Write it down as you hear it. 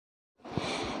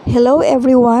Hello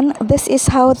everyone, this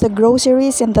is how the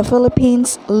groceries in the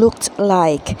Philippines looked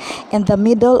like in the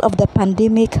middle of the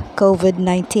pandemic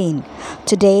COVID-19.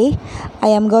 Today, I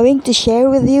am going to share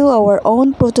with you our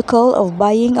own protocol of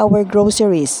buying our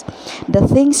groceries, the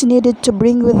things needed to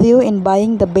bring with you in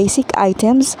buying the basic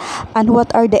items, and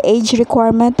what are the age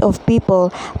requirement of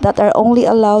people that are only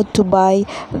allowed to buy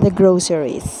the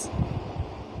groceries.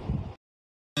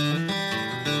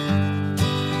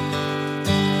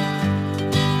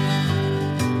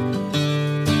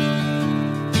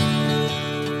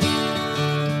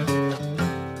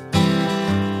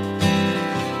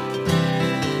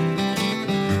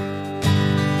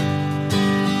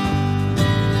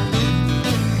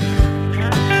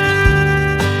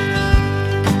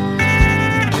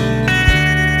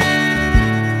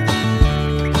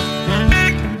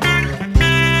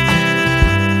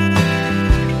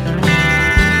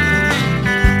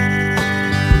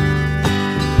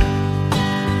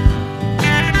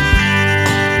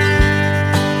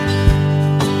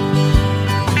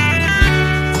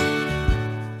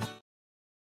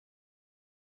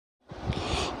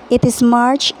 It is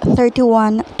March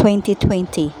 31,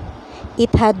 2020.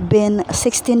 It had been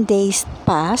 16 days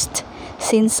past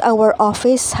since our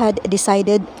office had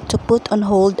decided to put on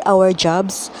hold our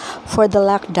jobs for the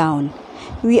lockdown.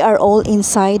 We are all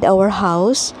inside our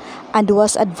house and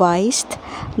was advised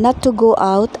not to go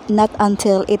out not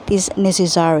until it is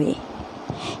necessary.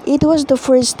 It was the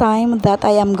first time that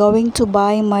I am going to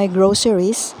buy my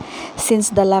groceries since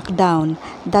the lockdown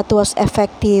that was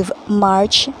effective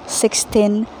March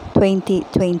 16,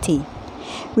 2020.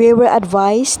 We were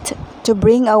advised to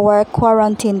bring our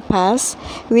quarantine pass,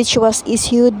 which was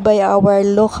issued by our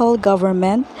local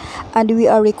government, and we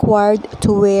are required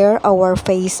to wear our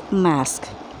face mask.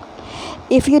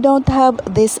 If you don't have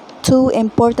these two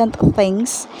important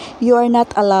things, you are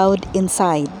not allowed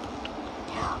inside.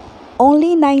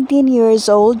 Only 19 years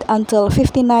old until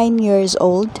 59 years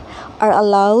old are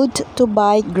allowed to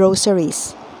buy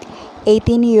groceries.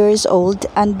 18 years old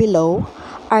and below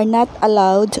are not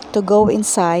allowed to go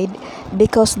inside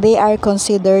because they are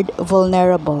considered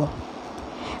vulnerable.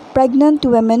 Pregnant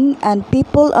women and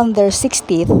people on their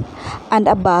 60th and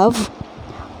above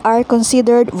are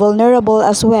considered vulnerable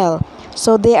as well,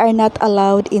 so they are not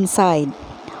allowed inside.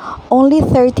 Only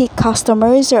 30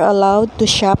 customers are allowed to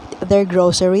shop their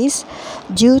groceries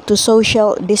due to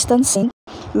social distancing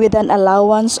with an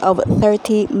allowance of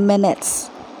 30 minutes.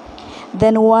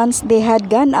 Then once they had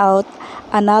gone out,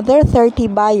 another 30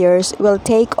 buyers will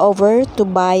take over to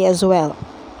buy as well.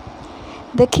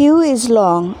 The queue is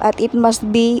long and it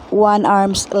must be 1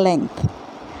 arm's length.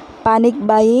 Panic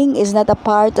buying is not a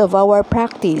part of our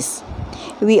practice.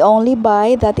 We only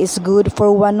buy that is good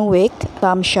for 1 week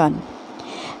consumption.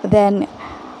 Then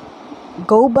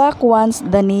go back once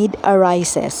the need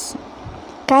arises.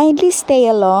 Kindly stay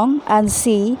along and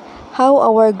see how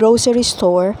our grocery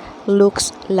store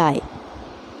looks like.